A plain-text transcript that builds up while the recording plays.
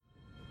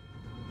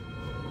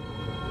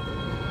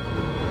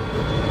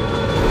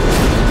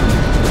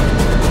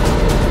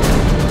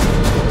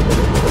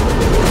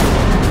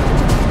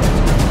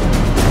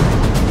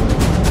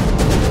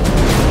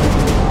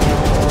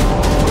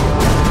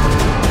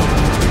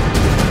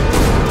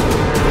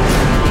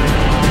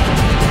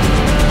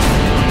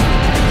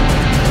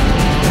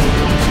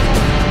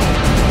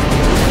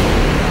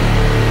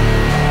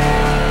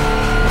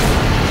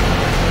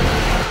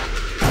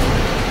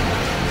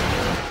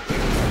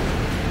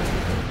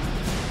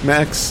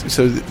Max,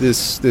 so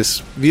this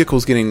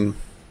vehicle's getting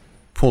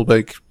pulled by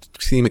a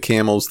team of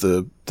camels.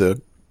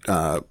 The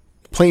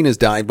plane is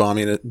dive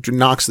bombing. It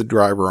knocks the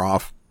driver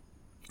off.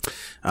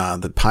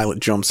 The pilot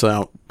jumps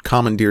out,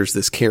 commandeers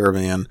this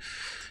caravan,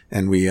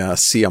 and we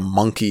see a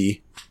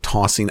monkey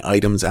tossing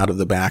items out of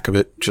the back of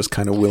it, just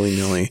kind of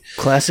willy-nilly.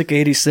 Classic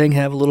 80s thing,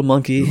 have a little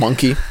monkey.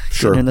 Monkey,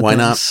 sure, why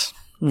not?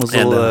 Those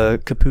little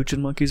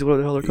capuchin monkeys, what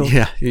the hell they're called?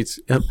 Yeah, it's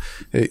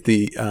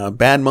the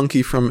bad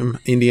monkey from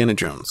Indiana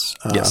Jones.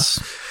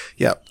 Yes.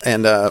 Yeah,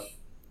 and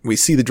we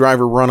see the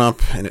driver run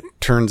up, and it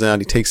turns out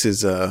he takes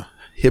his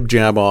hip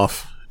jab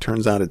off.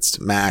 Turns out it's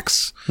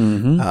Max.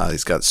 Mm-hmm.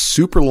 He's got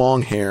super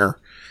long hair,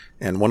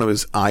 and one of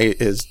his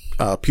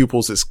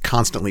pupils is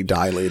constantly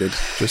dilated,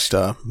 just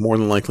more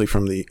than likely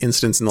from the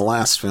incidents in the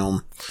last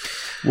film.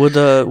 Would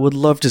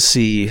love to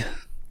see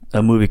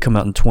a movie come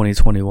out in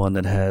 2021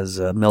 that has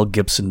Mel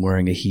Gibson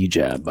wearing a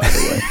hijab, by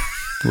the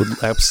way.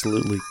 Would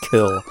absolutely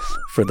kill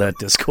for that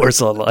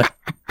discourse online.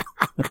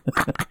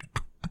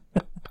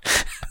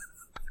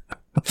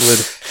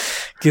 Would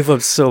give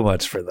up so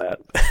much for that.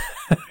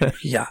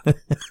 Yeah.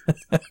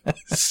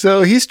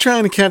 So he's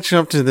trying to catch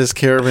up to this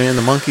caravan.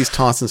 The monkey's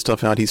tossing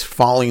stuff out. He's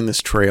following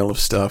this trail of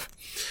stuff.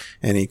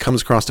 And he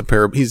comes across a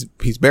pair of... He's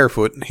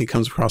barefoot. And he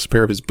comes across a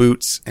pair of his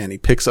boots. And he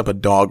picks up a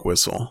dog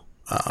whistle.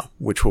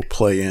 Which will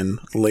play in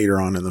later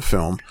on in the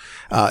film.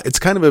 It's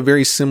kind of a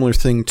very similar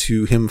thing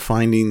to him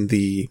finding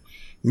the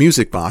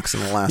music box in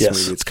the last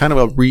movie. It's kind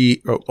of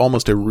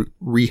almost a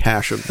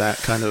rehash of that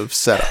kind of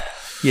setup.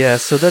 Yeah,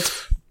 so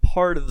that's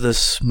part of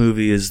this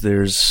movie is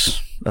there's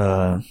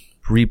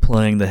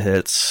replaying the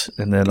hits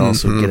and then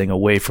also getting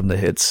away from the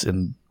hits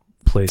in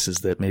places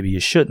that maybe you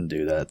shouldn't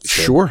do that.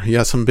 So. Sure,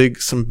 yeah, some big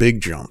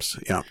jumps,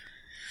 yeah.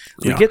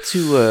 We get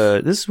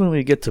to this is when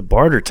we get to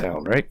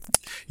Bartertown, right?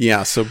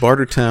 Yeah, so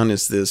Bartertown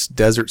is this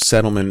desert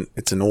settlement.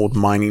 It's an old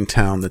mining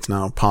town that's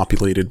now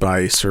populated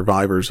by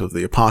survivors of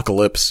the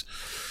apocalypse.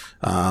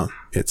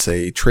 It's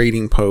a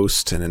trading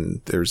post,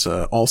 and there's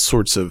all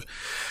sorts of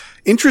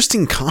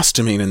interesting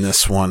costuming in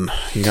this one.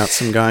 You got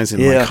some guys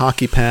in like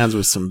hockey pads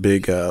with some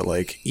big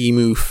like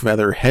emu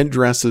feather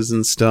headdresses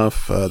and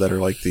stuff that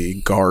are like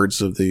the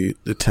guards of the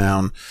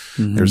town.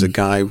 Mm-hmm. There's a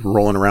guy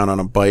rolling around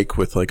on a bike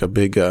with like a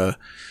big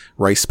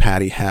rice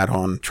patty hat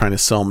on, trying to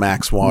sell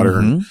Max water.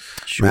 Mm-hmm. And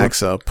sure.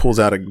 Max pulls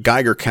out a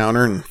Geiger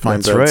counter and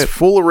finds out it's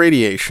full of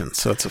radiation.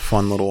 So it's a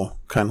fun little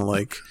kind of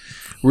like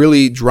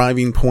really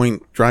driving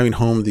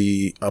home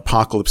the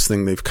apocalypse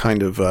thing they've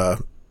kind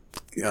of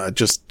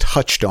just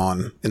touched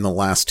on in the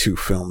last two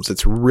films.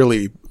 It's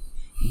really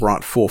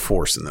brought full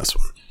force in this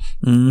one.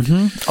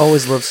 Mm-hmm.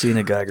 Always love seeing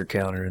a Geiger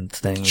counter and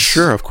things.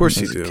 Sure, of course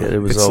you do. Kid, it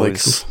was it's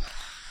always... Like,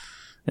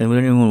 and when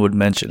anyone would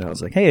mention it, I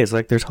was like, hey, it's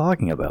like they're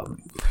talking about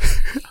me.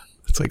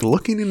 It's like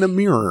looking in the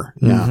mirror.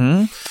 Yeah.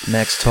 Mm-hmm.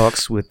 Max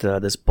talks with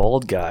this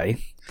bald guy.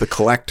 The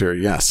Collector,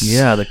 yes.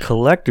 Yeah, the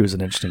Collector is an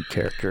interesting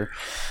character.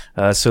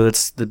 So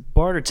it's the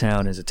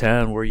Bartertown is a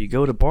town where you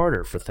go to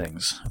barter for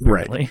things,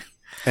 apparently. Right.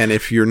 And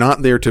if you're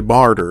not there to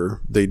barter,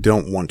 they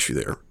don't want you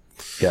there.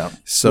 Yeah,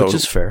 so, which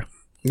is fair.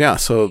 Yeah,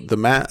 so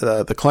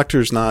the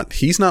Collector's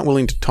he's not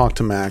willing to talk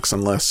to Max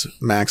unless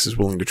Max is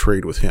willing to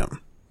trade with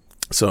him.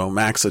 So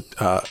Max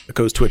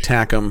goes to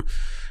attack him.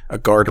 A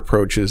guard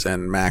approaches,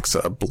 and Max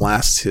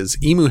blasts his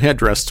emu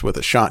headdress with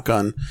a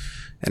shotgun,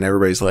 and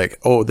everybody's like,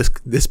 oh,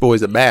 this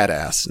boy's a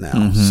badass now.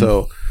 Mm-hmm.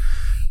 So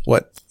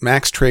what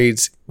Max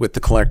trades with the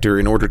Collector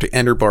in order to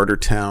enter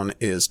Bartertown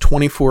is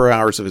 24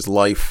 hours of his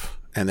life,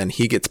 and then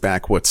he gets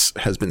back what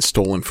has been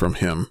stolen from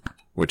him,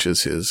 which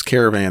is his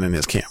caravan and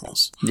his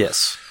camels.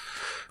 Yes.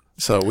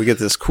 So we get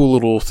this cool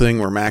little thing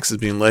where Max is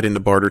being led into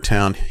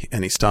Bartertown,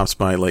 and he stops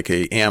by like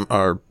a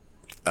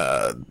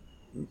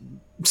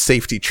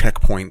safety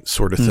checkpoint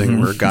sort of thing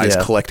where a guy's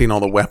collecting all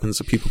the weapons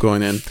of people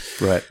going in.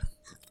 Right.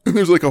 And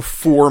there's like a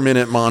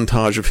 4-minute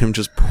montage of him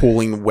just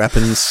pulling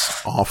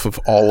weapons off of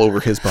all over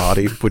his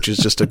body, which is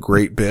just a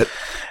great bit.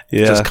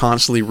 Yeah. Just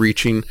constantly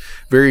reaching.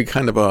 Very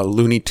kind of a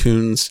Looney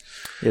Tunes.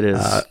 It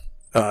is.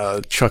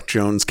 Chuck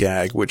Jones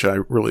gag, which I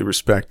really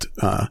respect.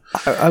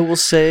 I will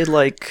say,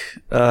 like,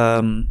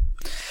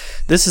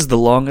 this is the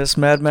longest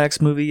Mad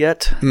Max movie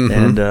yet.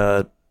 Mm-hmm.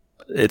 And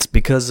it's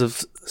because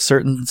of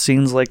certain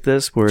scenes like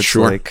this where it's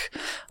like,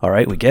 all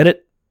right, we get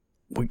it.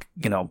 We,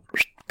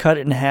 cut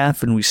it in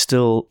half and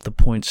the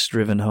point's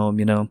driven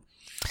home,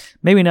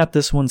 Maybe not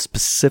this one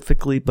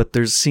specifically, but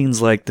there's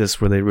scenes like this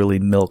where they really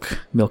milk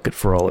it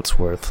for all it's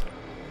worth.